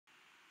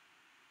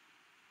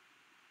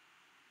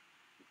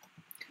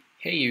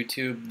Hey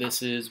YouTube,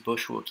 this is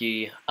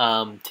Bushwookie.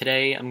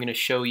 Today I'm going to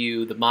show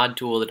you the mod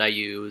tool that I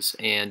use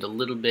and a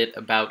little bit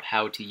about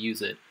how to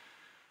use it.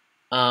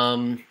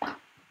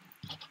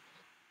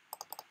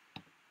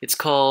 It's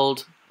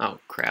called, oh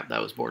crap,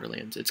 that was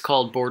Borderlands. It's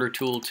called Border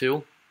Tool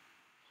 2.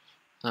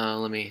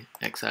 Let me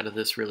X out of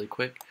this really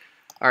quick.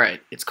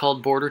 Alright, it's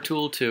called Border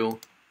Tool 2.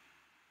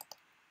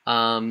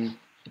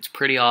 It's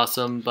pretty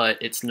awesome, but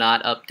it's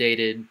not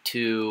updated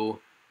to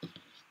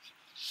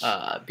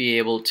be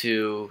able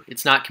to,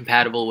 it's not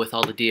compatible with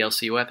all the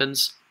DLC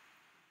weapons,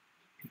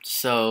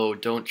 so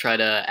don't try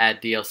to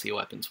add DLC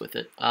weapons with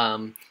it.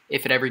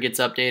 If it ever gets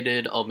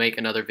updated, I'll make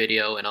another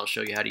video and I'll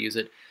show you how to use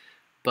it,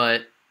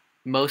 but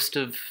most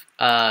of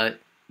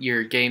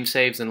your game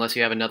saves, unless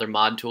you have another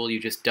mod tool, you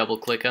just double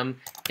click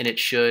them and it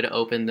should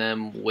open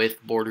them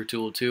with Border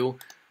Tool 2.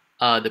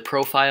 The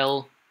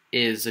profile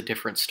is a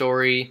different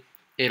story.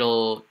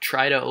 It'll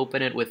try to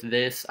open it with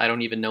this. I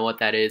don't even know what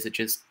that is. It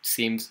just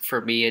seems,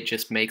 for me, it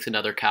just makes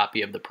another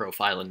copy of the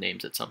profile and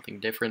names it something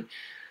different.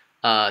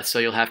 So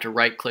you'll have to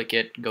right click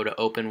it, go to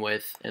open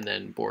with, and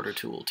then Border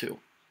Tool 2.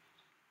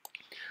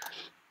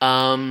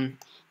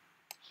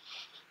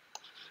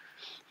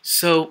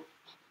 So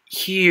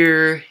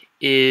here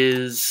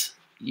is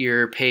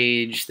your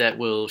page that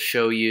will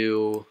show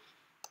you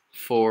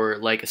for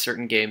like a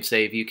certain game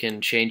save. You can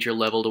change your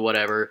level to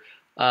whatever.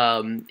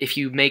 If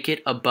you make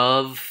it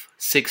above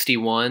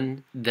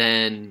 61,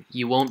 then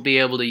you won't be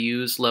able to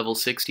use level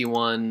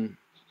 61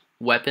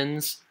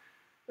 weapons,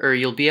 or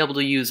you'll be able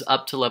to use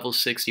up to level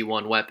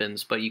 61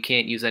 weapons, but you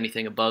can't use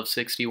anything above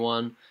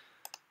 61.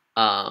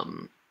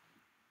 But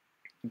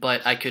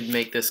I could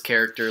make this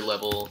character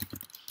level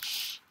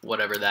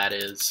whatever that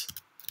is,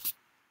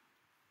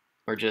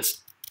 or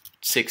just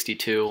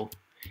 62.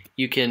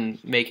 You can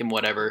make him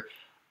whatever.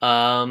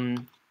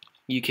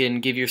 You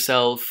can give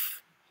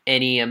yourself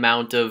any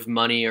amount of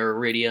money or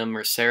iridium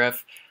or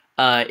seraph.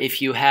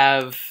 If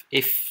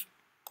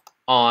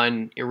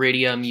on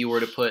iridium you were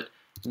to put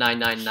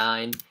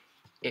 999,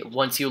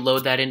 once you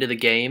load that into the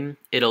game,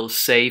 it'll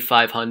say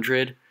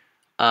 500,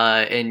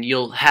 and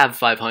you'll have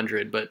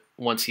 500, but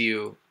once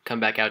you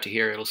come back out to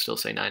here, it'll still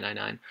say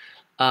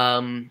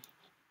 999.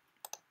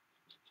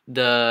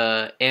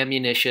 The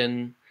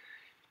ammunition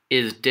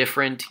is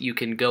different. You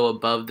can go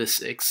above the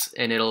 6,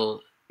 and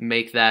it'll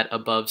make that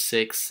above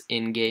 6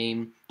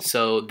 in-game,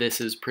 so this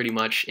is pretty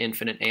much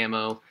infinite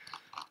ammo.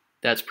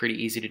 That's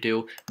pretty easy to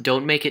do.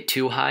 Don't make it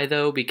too high,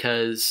 though,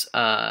 because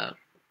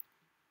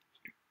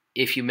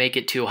if you make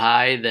it too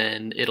high,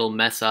 then it'll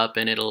mess up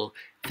and it'll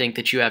think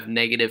that you have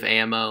negative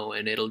ammo,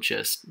 and it'll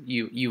just,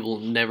 you will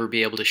never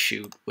be able to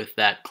shoot with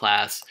that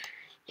class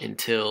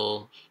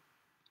until,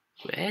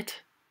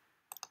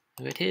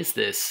 what is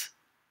this?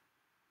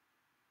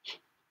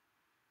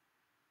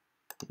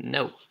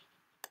 No.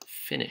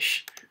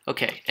 Finish.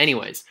 Okay,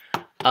 anyways.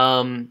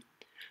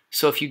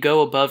 So if you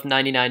go above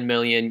 99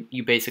 million,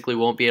 you basically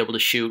won't be able to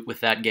shoot with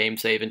that game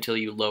save until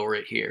you lower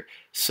it here.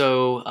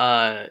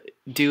 So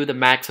do the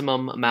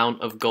maximum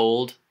amount of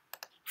gold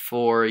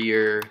for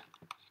your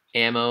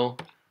ammo.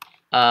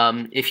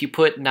 If you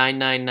put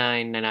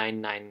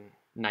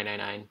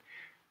 999,999,999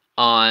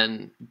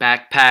 on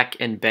backpack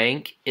and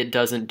bank, it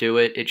doesn't do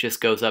it. It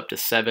just goes up to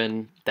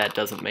 7. That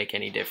doesn't make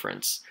any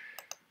difference.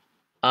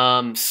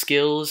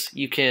 Skills,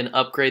 you can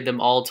upgrade them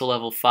all to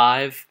level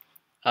 5.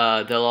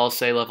 They'll all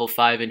say level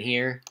 5 in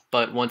here,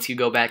 but once you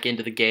go back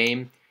into the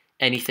game,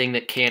 anything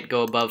that can't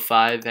go above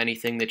 5,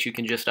 anything that you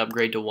can just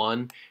upgrade to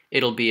 1,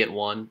 it'll be at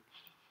 1.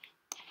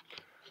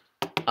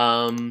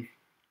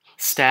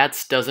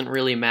 Stats doesn't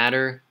really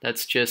matter.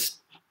 That's just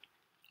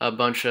a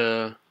bunch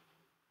of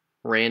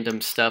random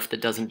stuff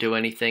that doesn't do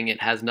anything.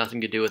 It has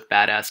nothing to do with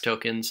badass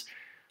tokens.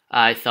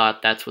 I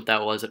thought that's what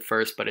that was at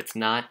first, but it's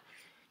not.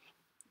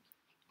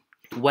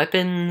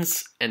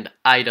 Weapons and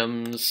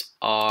items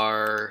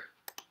are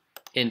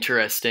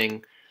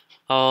interesting.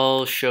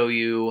 I'll show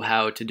you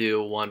how to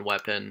do one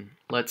weapon.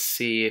 Let's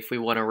see, if we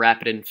want a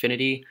rapid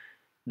infinity,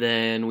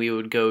 then we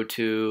would go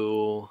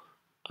to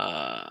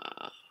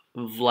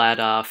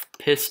Vladov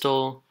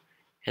pistol,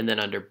 and then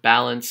under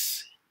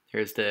balance,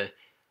 there's the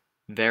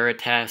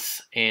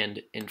Veritas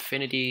and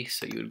infinity,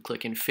 so you would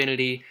click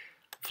infinity,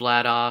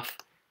 Vladov.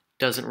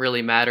 Doesn't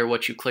really matter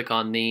what you click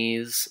on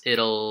these,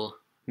 it'll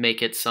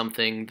make it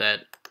something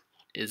that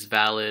is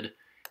valid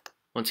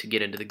once you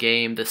get into the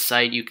game. The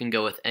site, you can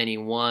go with any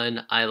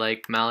one. I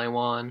like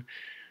Maliwan,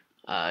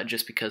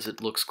 just because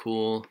it looks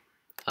cool.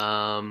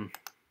 You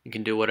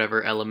can do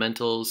whatever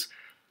elementals.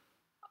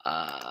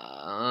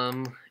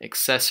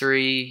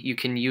 Accessory, you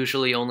can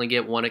usually only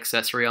get one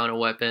accessory on a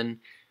weapon.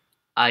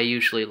 I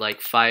usually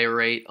like fire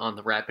rate on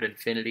the rapid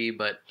infinity,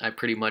 but I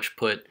pretty much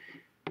put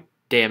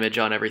damage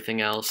on everything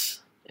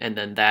else, and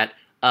then that.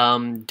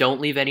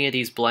 Don't leave any of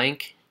these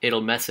blank.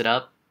 It'll mess it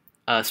up.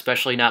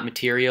 Especially not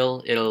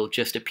material. It'll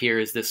just appear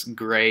as this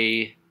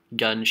gray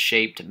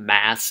gun-shaped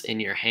mass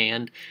in your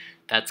hand.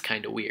 That's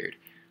kind of weird.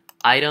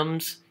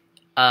 Items,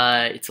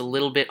 it's a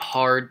little bit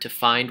hard to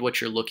find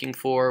what you're looking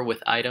for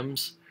with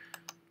items.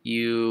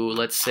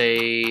 Let's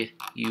say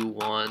you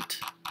want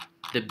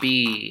the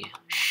B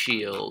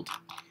shield.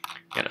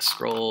 Gotta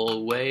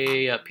scroll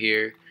way up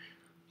here.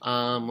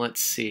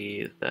 Let's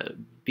see. The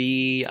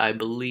B, I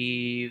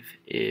believe,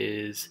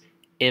 is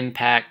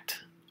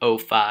Impact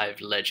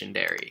 05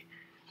 Legendary.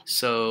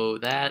 So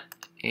that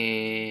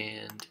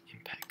and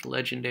Impact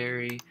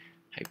Legendary,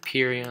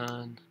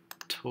 Hyperion,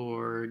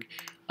 Torg.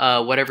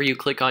 Whatever you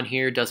click on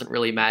here doesn't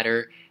really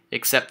matter,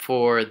 except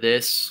for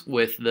this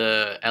with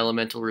the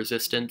elemental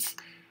resistance.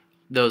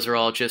 Those are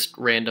all just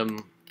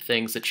random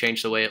things that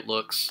change the way it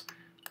looks,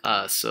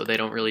 so they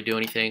don't really do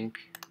anything.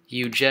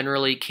 You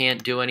generally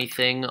can't do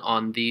anything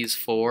on these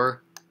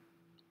four,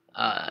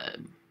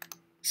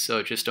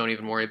 so just don't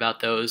even worry about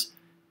those.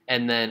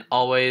 And then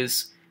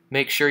always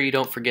make sure you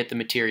don't forget the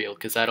material,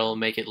 because that'll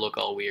make it look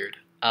all weird.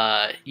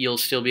 You'll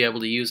still be able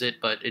to use it,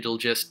 but it'll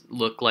just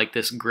look like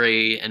this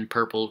gray and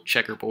purple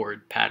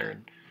checkerboard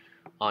pattern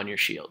on your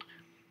shield.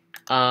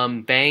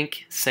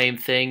 Bank, same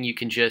thing. You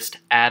can just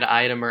add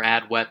item or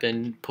add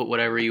weapon, put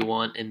whatever you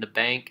want in the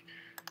bank.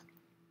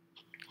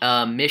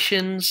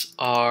 Missions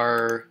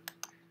are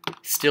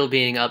still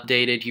being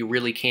updated. You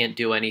really can't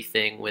do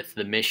anything with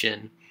the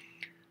mission.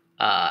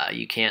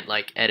 You can't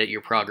like edit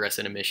your progress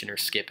in a mission or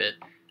skip it.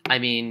 I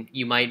mean,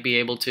 you might be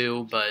able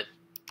to, but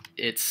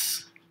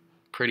it's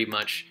pretty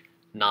much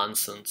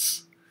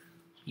nonsense.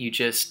 You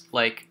just,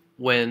 like,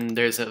 when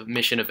there's a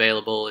mission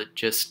available, it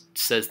just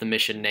says the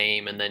mission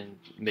name and then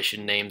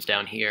mission names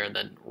down here and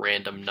then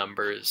random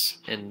numbers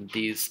in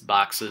these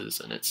boxes,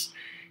 and it's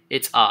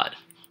odd.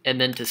 And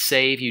then to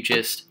save, you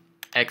just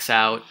X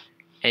out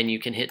and you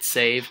can hit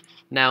save.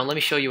 Now let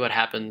me show you what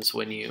happens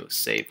when you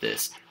save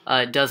this.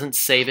 It doesn't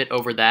save it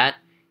over that.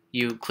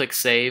 You click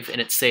save and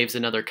it saves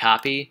another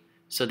copy,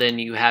 so then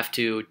you have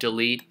to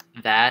delete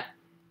that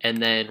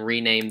and then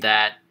rename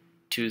that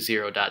to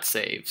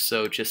 0.save.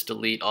 So just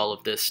delete all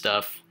of this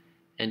stuff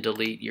and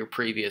delete your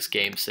previous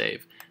game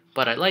save.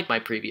 But I like my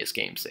previous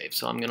game save,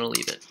 so I'm going to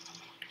leave it.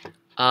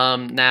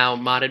 Now,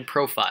 modded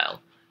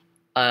profile.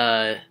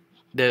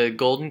 The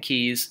golden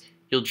keys,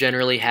 you'll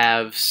generally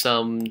have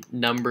some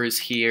numbers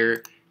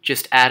here.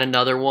 Just add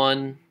another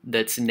one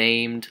that's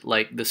named,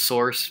 like the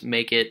source,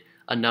 make it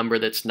a number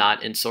that's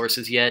not in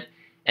sources yet,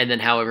 and then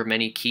however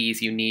many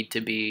keys you need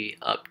to be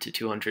up to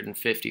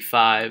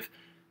 255.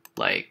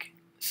 Like,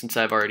 since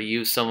I've already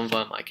used some of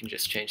them, I can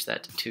just change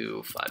that to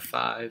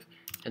 255,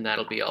 and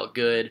that'll be all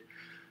good.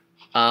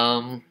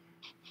 And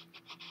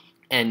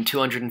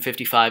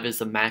 255 is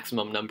the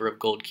maximum number of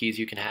gold keys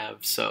you can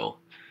have, so...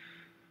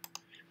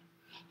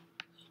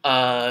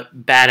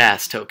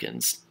 badass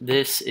tokens.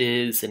 This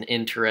is an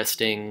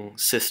interesting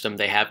system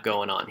they have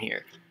going on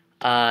here.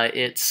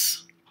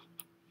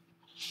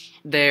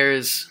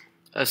 There's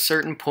a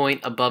certain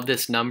point above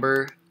this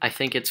number, I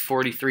think it's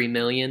 43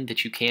 million,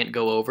 that you can't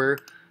go over.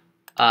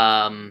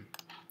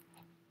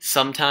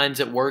 Sometimes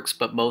it works,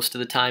 but most of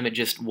the time it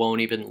just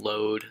won't even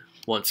load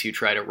once you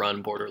try to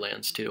run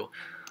Borderlands 2.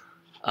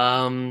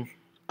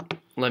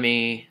 Let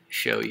me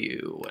show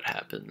you what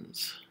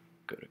happens.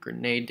 Go to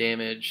grenade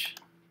damage,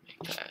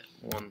 make that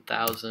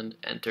 1000,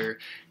 enter.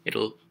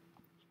 It'll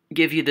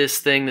give you this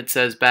thing that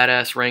says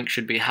badass rank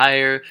should be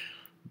higher,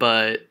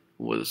 but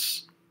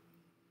was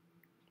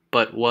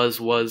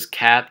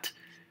capped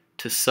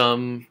to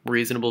some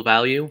reasonable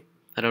value.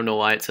 I don't know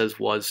why it says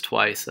was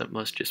twice. That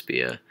must just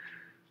be a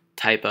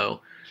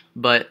typo.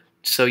 But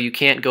so you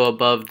can't go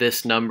above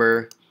this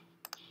number,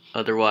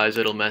 otherwise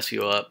it'll mess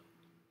you up.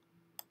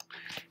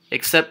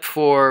 Except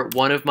for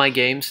one of my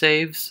game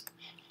saves,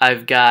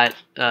 I've got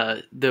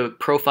the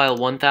profile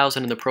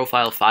 1000 and the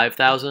profile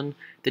 5000.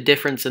 The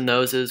difference in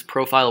those is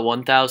profile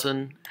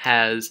 1000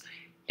 has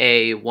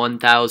a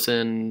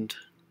 1000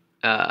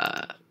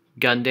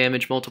 gun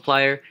damage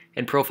multiplier,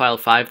 and profile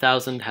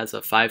 5000 has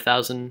a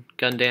 5000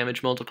 gun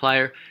damage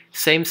multiplier.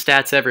 Same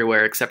stats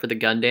everywhere except for the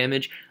gun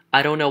damage.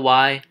 I don't know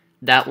why.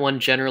 That one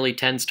generally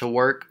tends to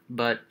work,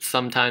 but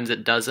sometimes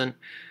it doesn't.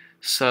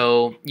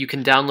 So you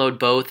can download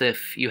both.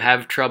 If you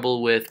have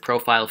trouble with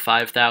profile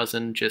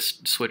 5000,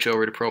 just switch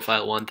over to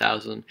profile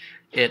 1000.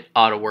 It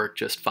ought to work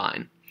just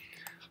fine.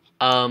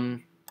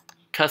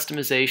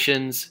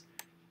 Customizations,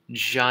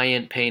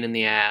 giant pain in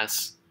the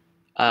ass.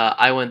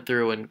 I went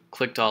through and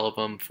clicked all of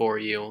them for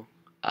you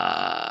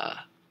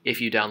if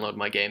you download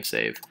my game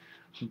save.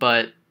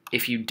 But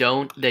if you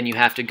don't, then you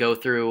have to go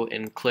through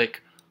and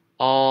click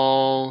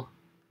all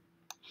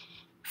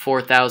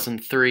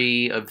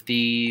 4003 of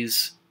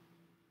these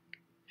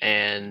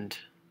and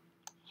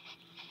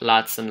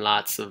lots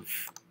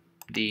of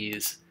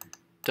these.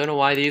 Don't know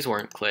why these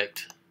weren't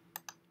clicked.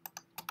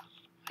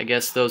 I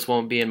guess those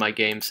won't be in my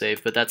game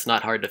save, but that's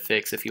not hard to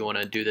fix if you want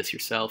to do this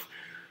yourself.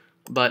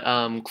 But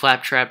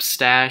Claptrap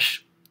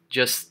Stash,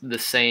 just the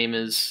same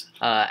as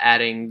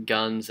adding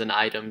guns and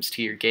items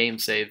to your game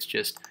saves.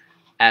 Just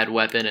add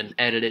weapon and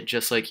edit it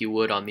just like you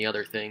would on the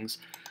other things.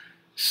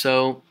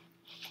 So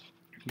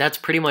that's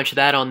pretty much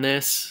that on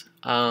this.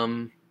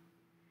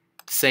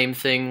 Same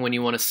thing when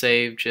you want to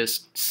save,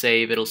 just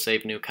save, it'll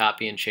save new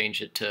copy and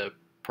change it to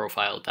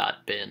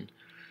profile.bin.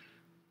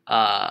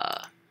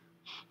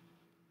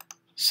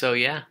 So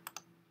yeah,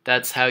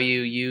 that's how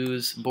you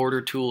use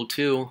Border Tool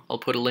 2. I'll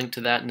put a link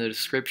to that in the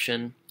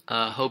description.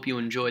 Hope you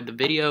enjoyed the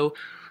video.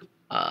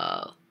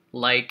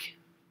 Like,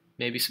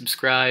 maybe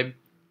subscribe.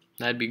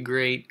 That'd be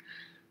great.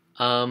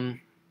 But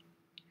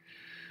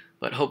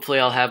hopefully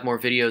I'll have more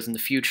videos in the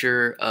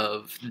future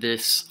of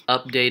this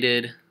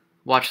updated.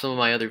 Watch some of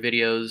my other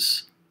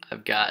videos.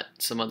 I've got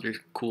some other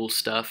cool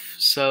stuff.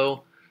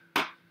 So,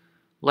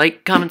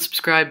 like, comment,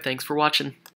 subscribe. Thanks for watching.